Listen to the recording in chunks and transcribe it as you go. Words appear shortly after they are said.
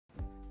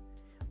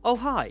Oh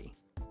hi!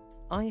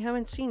 I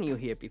haven't seen you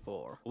here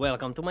before.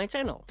 Welcome to my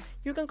channel.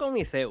 You can call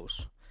me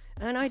Theus.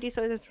 And I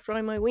decided to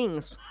try my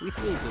wings with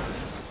Vtuber.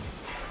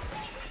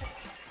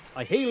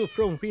 I hail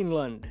from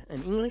Finland,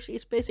 and English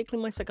is basically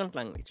my second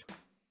language.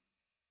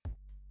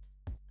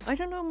 I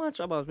don't know much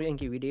about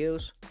making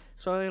videos,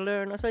 so I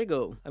learn as I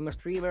go. I'm a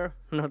streamer,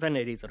 not an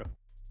editor.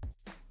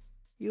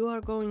 You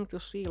are going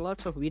to see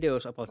lots of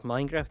videos about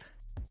Minecraft,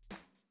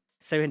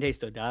 7 Days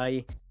to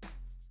Die,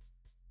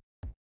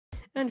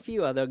 and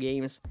few other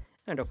games,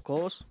 and of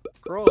course,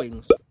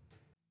 drawings.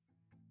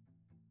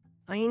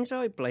 I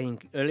enjoy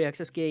playing early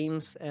access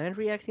games and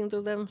reacting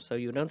to them, so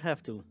you don't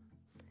have to.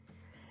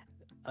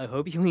 I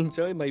hope you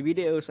enjoy my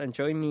videos and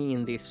join me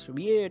in this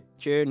weird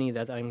journey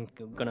that I'm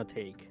gonna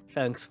take.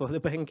 Thanks for the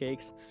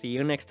pancakes. See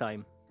you next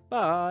time.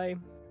 Bye!